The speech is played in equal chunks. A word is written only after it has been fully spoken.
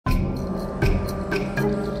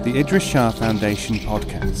the Idries Shah Foundation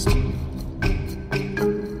podcast.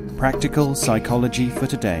 Practical Psychology for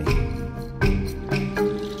Today.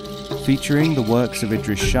 Featuring the works of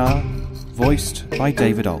Idries Shah, voiced by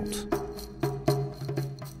David Ault.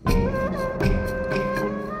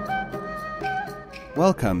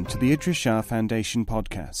 Welcome to the Idries Shah Foundation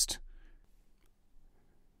podcast.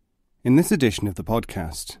 In this edition of the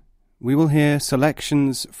podcast, we will hear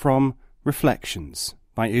selections from Reflections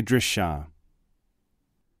by Idries Shah.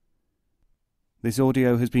 This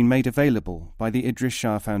audio has been made available by the Idries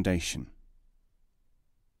Shah Foundation.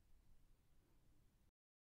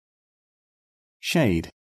 Shade.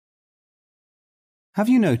 Have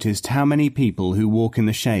you noticed how many people who walk in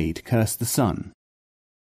the shade curse the sun?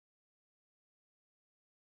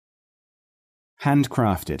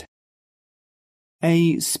 Handcrafted.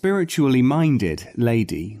 A spiritually minded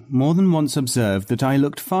lady more than once observed that I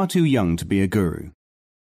looked far too young to be a guru.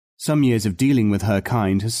 Some years of dealing with her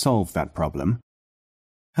kind has solved that problem.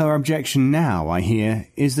 Her objection now, I hear,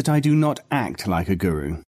 is that I do not act like a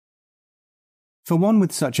guru. For one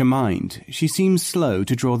with such a mind, she seems slow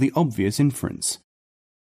to draw the obvious inference.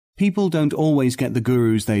 People don't always get the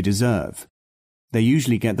gurus they deserve. They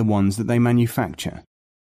usually get the ones that they manufacture.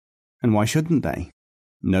 And why shouldn't they?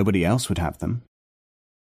 Nobody else would have them.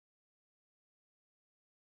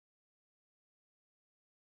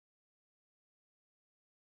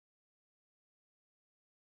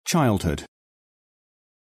 Childhood.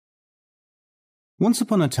 Once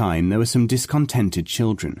upon a time there were some discontented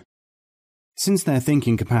children. Since their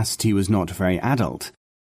thinking capacity was not very adult,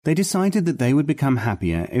 they decided that they would become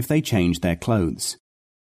happier if they changed their clothes.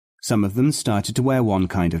 Some of them started to wear one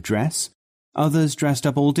kind of dress, others dressed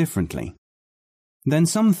up all differently. Then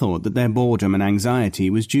some thought that their boredom and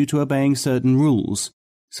anxiety was due to obeying certain rules,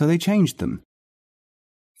 so they changed them.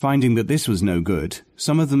 Finding that this was no good,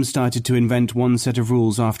 some of them started to invent one set of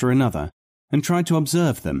rules after another, and tried to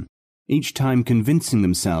observe them, each time convincing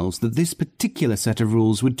themselves that this particular set of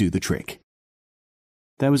rules would do the trick.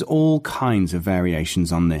 There was all kinds of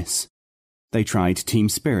variations on this. They tried team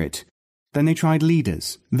spirit, then they tried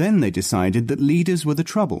leaders, then they decided that leaders were the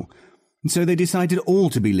trouble, and so they decided all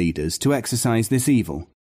to be leaders to exercise this evil.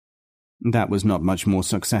 That was not much more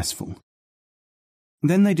successful.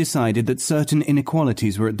 Then they decided that certain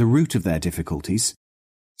inequalities were at the root of their difficulties,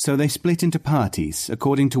 so they split into parties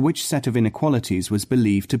according to which set of inequalities was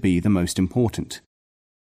believed to be the most important.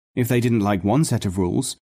 If they didn't like one set of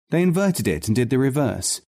rules, they inverted it and did the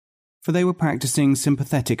reverse, for they were practicing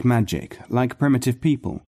sympathetic magic like primitive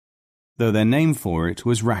people, though their name for it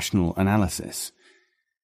was rational analysis.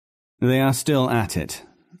 They are still at it,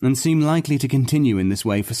 and seem likely to continue in this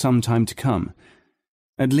way for some time to come.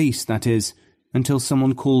 At least, that is, until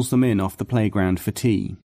someone calls them in off the playground for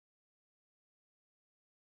tea.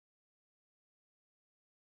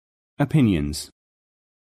 Opinions.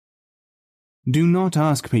 Do not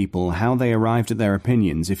ask people how they arrived at their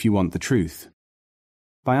opinions if you want the truth.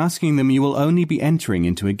 By asking them, you will only be entering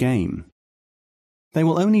into a game. They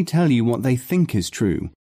will only tell you what they think is true,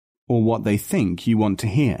 or what they think you want to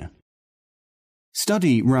hear.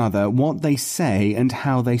 Study, rather, what they say and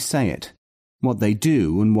how they say it, what they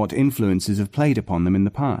do and what influences have played upon them in the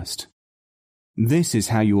past. This is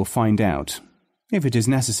how you will find out, if it is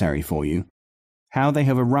necessary for you, how they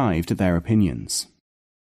have arrived at their opinions.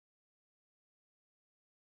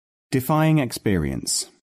 Defying experience.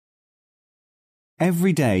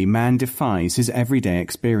 Every day man defies his everyday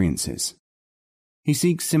experiences. He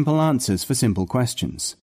seeks simple answers for simple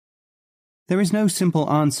questions. There is no simple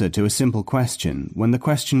answer to a simple question when the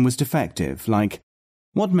question was defective, like,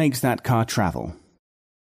 what makes that car travel?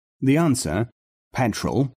 The answer,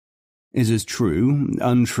 petrol, is as true,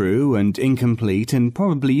 untrue, and incomplete and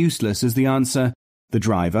probably useless as the answer, the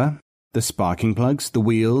driver, the sparking plugs, the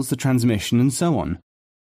wheels, the transmission, and so on.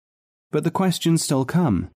 But the questions still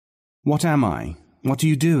come. What am I? What are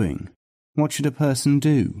you doing? What should a person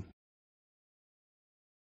do?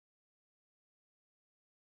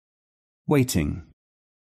 Waiting.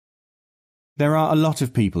 There are a lot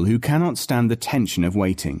of people who cannot stand the tension of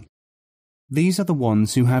waiting. These are the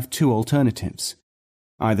ones who have two alternatives,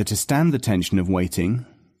 either to stand the tension of waiting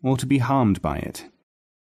or to be harmed by it.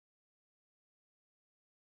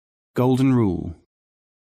 Golden Rule.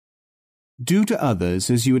 Do to others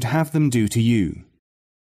as you would have them do to you.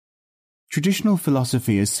 Traditional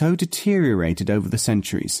philosophy has so deteriorated over the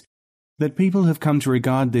centuries that people have come to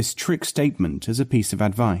regard this trick statement as a piece of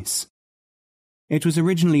advice. It was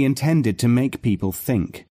originally intended to make people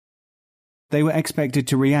think. They were expected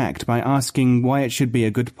to react by asking why it should be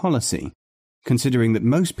a good policy, considering that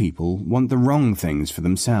most people want the wrong things for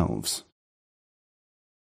themselves.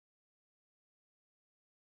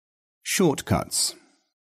 Shortcuts.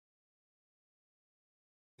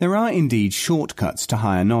 There are indeed shortcuts to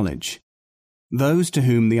higher knowledge. Those to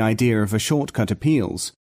whom the idea of a shortcut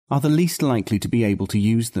appeals are the least likely to be able to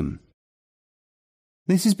use them.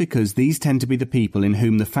 This is because these tend to be the people in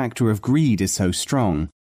whom the factor of greed is so strong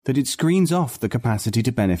that it screens off the capacity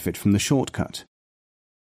to benefit from the shortcut.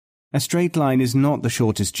 A straight line is not the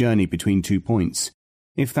shortest journey between 2 points,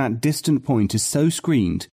 if that distant point is so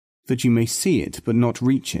screened that you may see it but not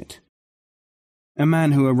reach it. A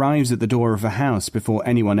man who arrives at the door of a house before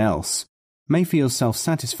anyone else may feel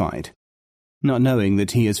self-satisfied, not knowing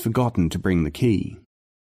that he has forgotten to bring the key.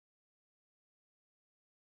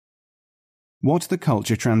 What the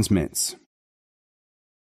culture transmits.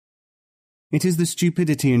 It is the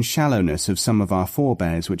stupidity and shallowness of some of our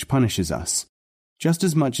forebears which punishes us, just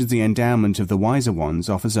as much as the endowment of the wiser ones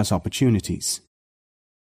offers us opportunities.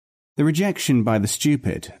 The rejection by the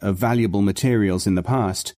stupid of valuable materials in the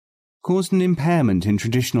past caused an impairment in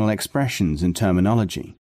traditional expressions and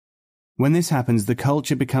terminology. When this happens, the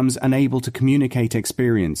culture becomes unable to communicate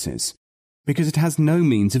experiences, because it has no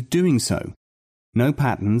means of doing so, no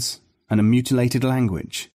patterns, and a mutilated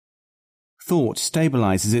language. Thought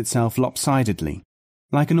stabilizes itself lopsidedly,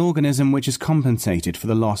 like an organism which is compensated for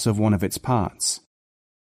the loss of one of its parts.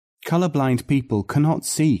 Colorblind people cannot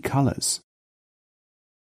see colors.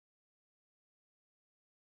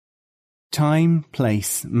 Time,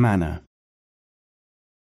 place, manner.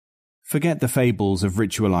 Forget the fables of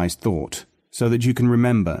ritualized thought, so that you can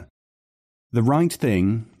remember. The right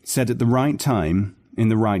thing, said at the right time, in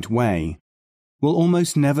the right way, will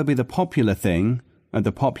almost never be the popular thing, at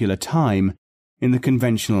the popular time, in the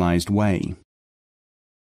conventionalized way.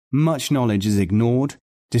 Much knowledge is ignored,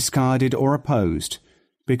 discarded or opposed,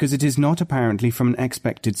 because it is not apparently from an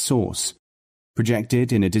expected source,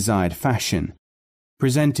 projected in a desired fashion,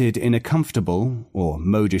 presented in a comfortable, or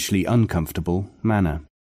modishly uncomfortable, manner.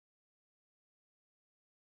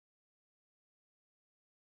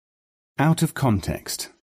 Out of context.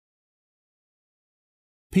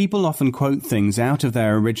 People often quote things out of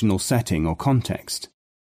their original setting or context.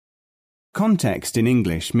 Context in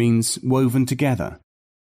English means woven together.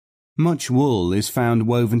 Much wool is found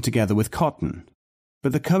woven together with cotton,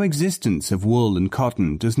 but the coexistence of wool and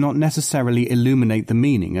cotton does not necessarily illuminate the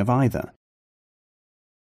meaning of either.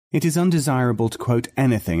 It is undesirable to quote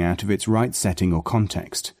anything out of its right setting or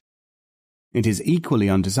context. It is equally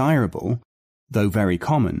undesirable, though very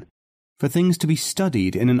common, for things to be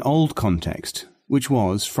studied in an old context, which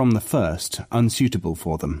was, from the first, unsuitable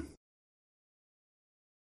for them.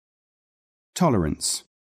 Tolerance.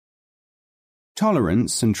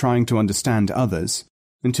 Tolerance and trying to understand others,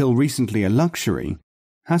 until recently a luxury,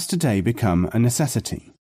 has today become a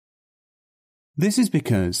necessity. This is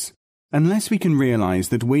because, unless we can realize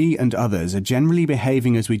that we and others are generally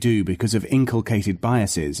behaving as we do because of inculcated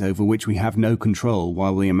biases over which we have no control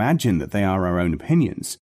while we imagine that they are our own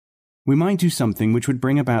opinions, we might do something which would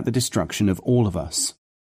bring about the destruction of all of us.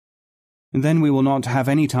 And then we will not have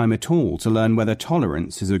any time at all to learn whether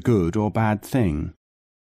tolerance is a good or bad thing.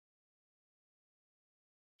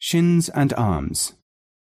 Shins and arms.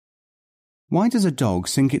 Why does a dog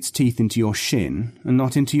sink its teeth into your shin and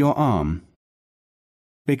not into your arm?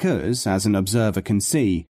 Because, as an observer can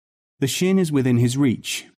see, the shin is within his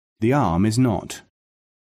reach, the arm is not.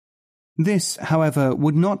 This, however,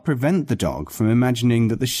 would not prevent the dog from imagining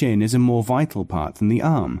that the shin is a more vital part than the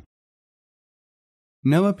arm.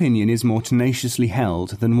 No opinion is more tenaciously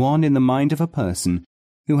held than one in the mind of a person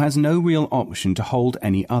who has no real option to hold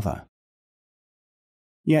any other.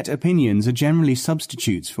 Yet opinions are generally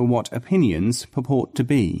substitutes for what opinions purport to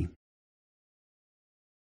be.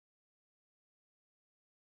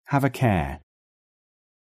 Have a care.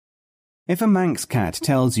 If a Manx cat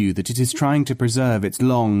tells you that it is trying to preserve its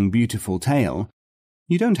long, beautiful tail,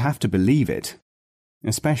 you don't have to believe it,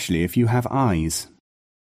 especially if you have eyes.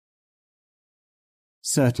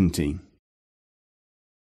 Certainty.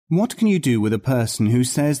 What can you do with a person who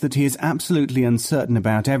says that he is absolutely uncertain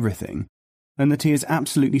about everything, and that he is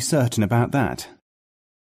absolutely certain about that?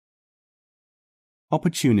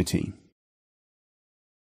 Opportunity.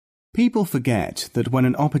 People forget that when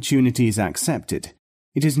an opportunity is accepted,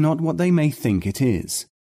 it is not what they may think it is.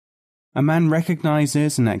 A man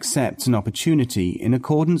recognizes and accepts an opportunity in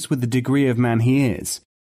accordance with the degree of man he is,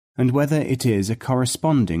 and whether it is a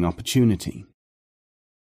corresponding opportunity.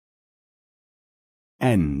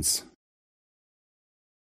 Ends.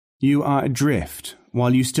 You are adrift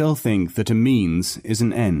while you still think that a means is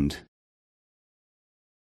an end.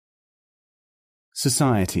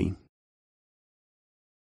 Society.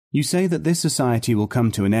 You say that this society will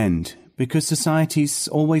come to an end because societies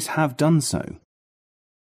always have done so.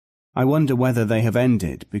 I wonder whether they have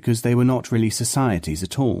ended because they were not really societies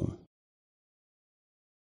at all.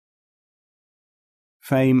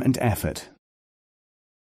 Fame and effort.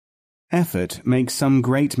 Effort makes some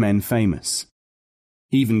great men famous.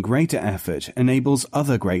 Even greater effort enables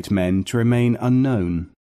other great men to remain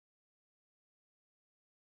unknown.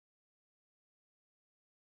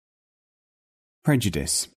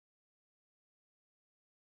 Prejudice.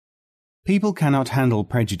 People cannot handle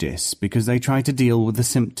prejudice because they try to deal with the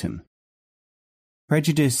symptom.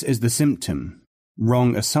 Prejudice is the symptom,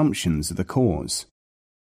 wrong assumptions are the cause.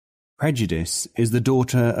 Prejudice is the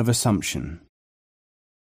daughter of assumption.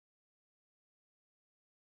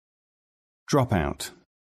 Dropout.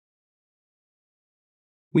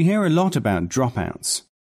 We hear a lot about dropouts,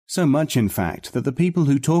 so much in fact that the people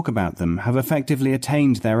who talk about them have effectively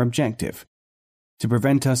attained their objective, to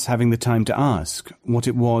prevent us having the time to ask what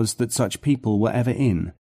it was that such people were ever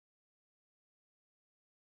in.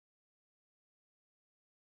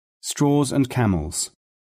 Straws and camels.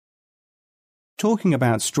 Talking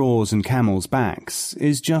about straws and camels' backs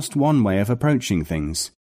is just one way of approaching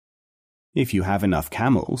things. If you have enough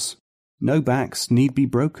camels, no backs need be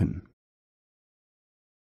broken.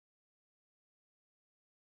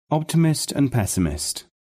 Optimist and pessimist.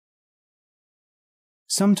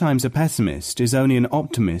 Sometimes a pessimist is only an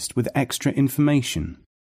optimist with extra information.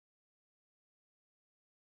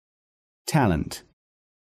 Talent.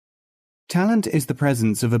 Talent is the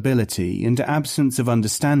presence of ability and absence of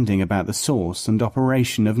understanding about the source and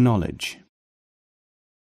operation of knowledge.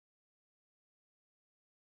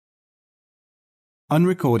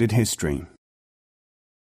 Unrecorded history.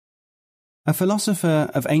 A philosopher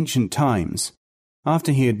of ancient times,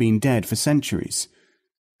 after he had been dead for centuries,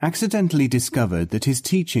 accidentally discovered that his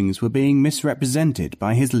teachings were being misrepresented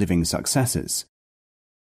by his living successors.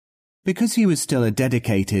 Because he was still a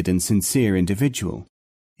dedicated and sincere individual,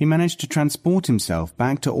 he managed to transport himself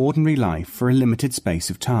back to ordinary life for a limited space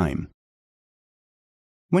of time.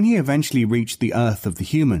 When he eventually reached the earth of the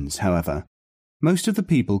humans, however, most of the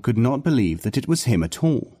people could not believe that it was him at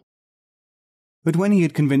all. But when he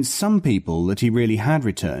had convinced some people that he really had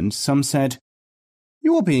returned, some said,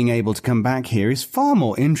 "Your being able to come back here is far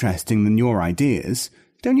more interesting than your ideas.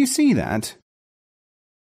 Don't you see that?"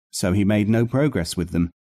 So he made no progress with them,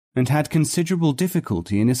 and had considerable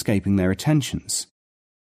difficulty in escaping their attentions.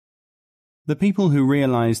 The people who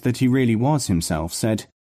realized that he really was himself said,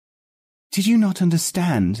 "Did you not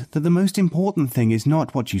understand that the most important thing is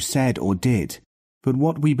not what you said or did, but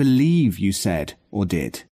what we believe you said or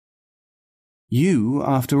did? You,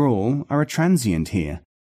 after all, are a transient here.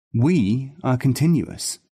 We are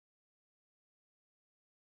continuous."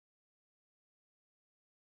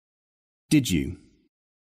 Did you?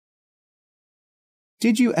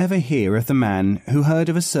 Did you ever hear of the man who heard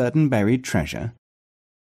of a certain buried treasure?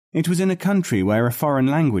 It was in a country where a foreign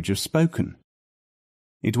language was spoken.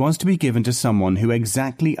 It was to be given to someone who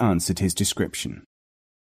exactly answered his description.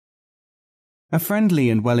 A friendly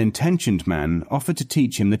and well-intentioned man offered to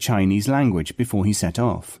teach him the Chinese language before he set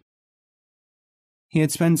off. He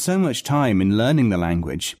had spent so much time in learning the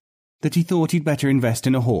language that he thought he'd better invest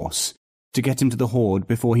in a horse to get him to the horde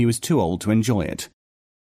before he was too old to enjoy it.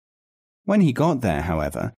 When he got there,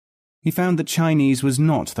 however, he found that Chinese was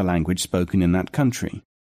not the language spoken in that country,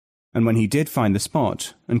 and when he did find the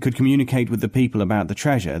spot and could communicate with the people about the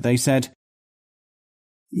treasure, they said,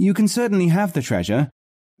 "You can certainly have the treasure,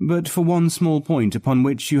 but for one small point upon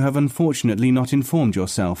which you have unfortunately not informed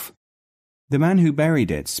yourself. The man who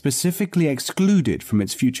buried it specifically excluded from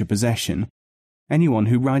its future possession anyone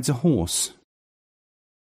who rides a horse."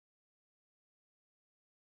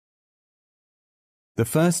 The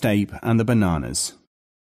First Ape and the Bananas.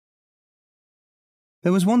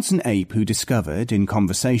 There was once an ape who discovered, in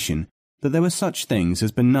conversation, that there were such things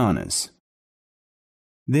as bananas.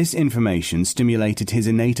 This information stimulated his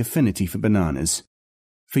innate affinity for bananas.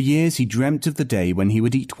 For years he dreamt of the day when he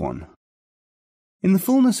would eat one. In the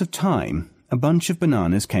fullness of time, a bunch of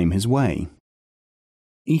bananas came his way.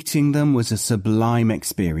 Eating them was a sublime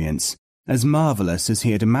experience, as marvelous as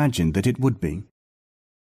he had imagined that it would be.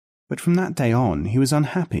 But from that day on, he was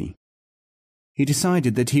unhappy. He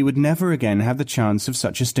decided that he would never again have the chance of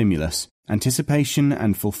such a stimulus, anticipation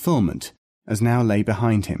and fulfillment as now lay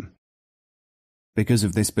behind him. Because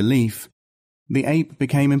of this belief, the ape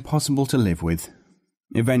became impossible to live with.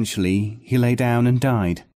 Eventually, he lay down and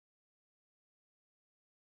died.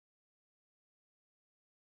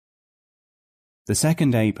 The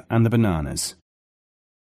Second Ape and the Bananas.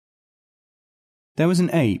 There was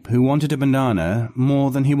an ape who wanted a banana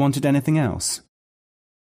more than he wanted anything else.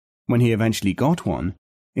 When he eventually got one,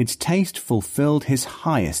 its taste fulfilled his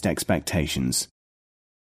highest expectations.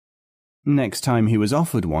 Next time he was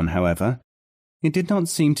offered one, however, it did not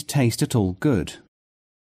seem to taste at all good.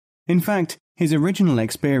 In fact, his original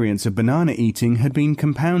experience of banana eating had been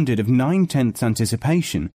compounded of 9/10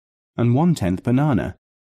 anticipation and 1/10 banana.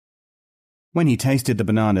 When he tasted the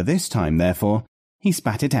banana this time, therefore, he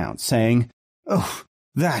spat it out, saying, "Oh,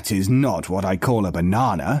 that is not what I call a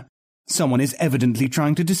banana. Someone is evidently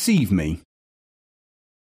trying to deceive me."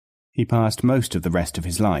 He passed most of the rest of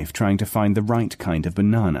his life trying to find the right kind of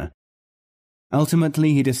banana.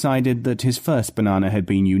 Ultimately, he decided that his first banana had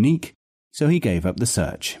been unique, so he gave up the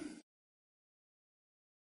search.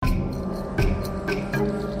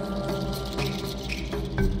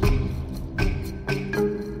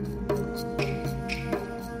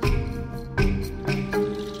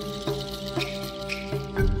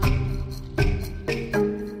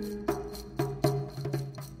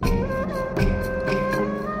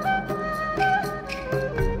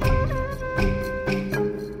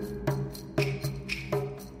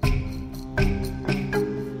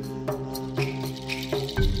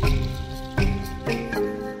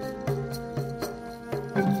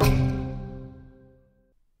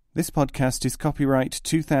 This podcast is copyright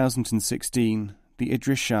 2016, the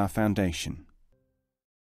Idries Shah Foundation.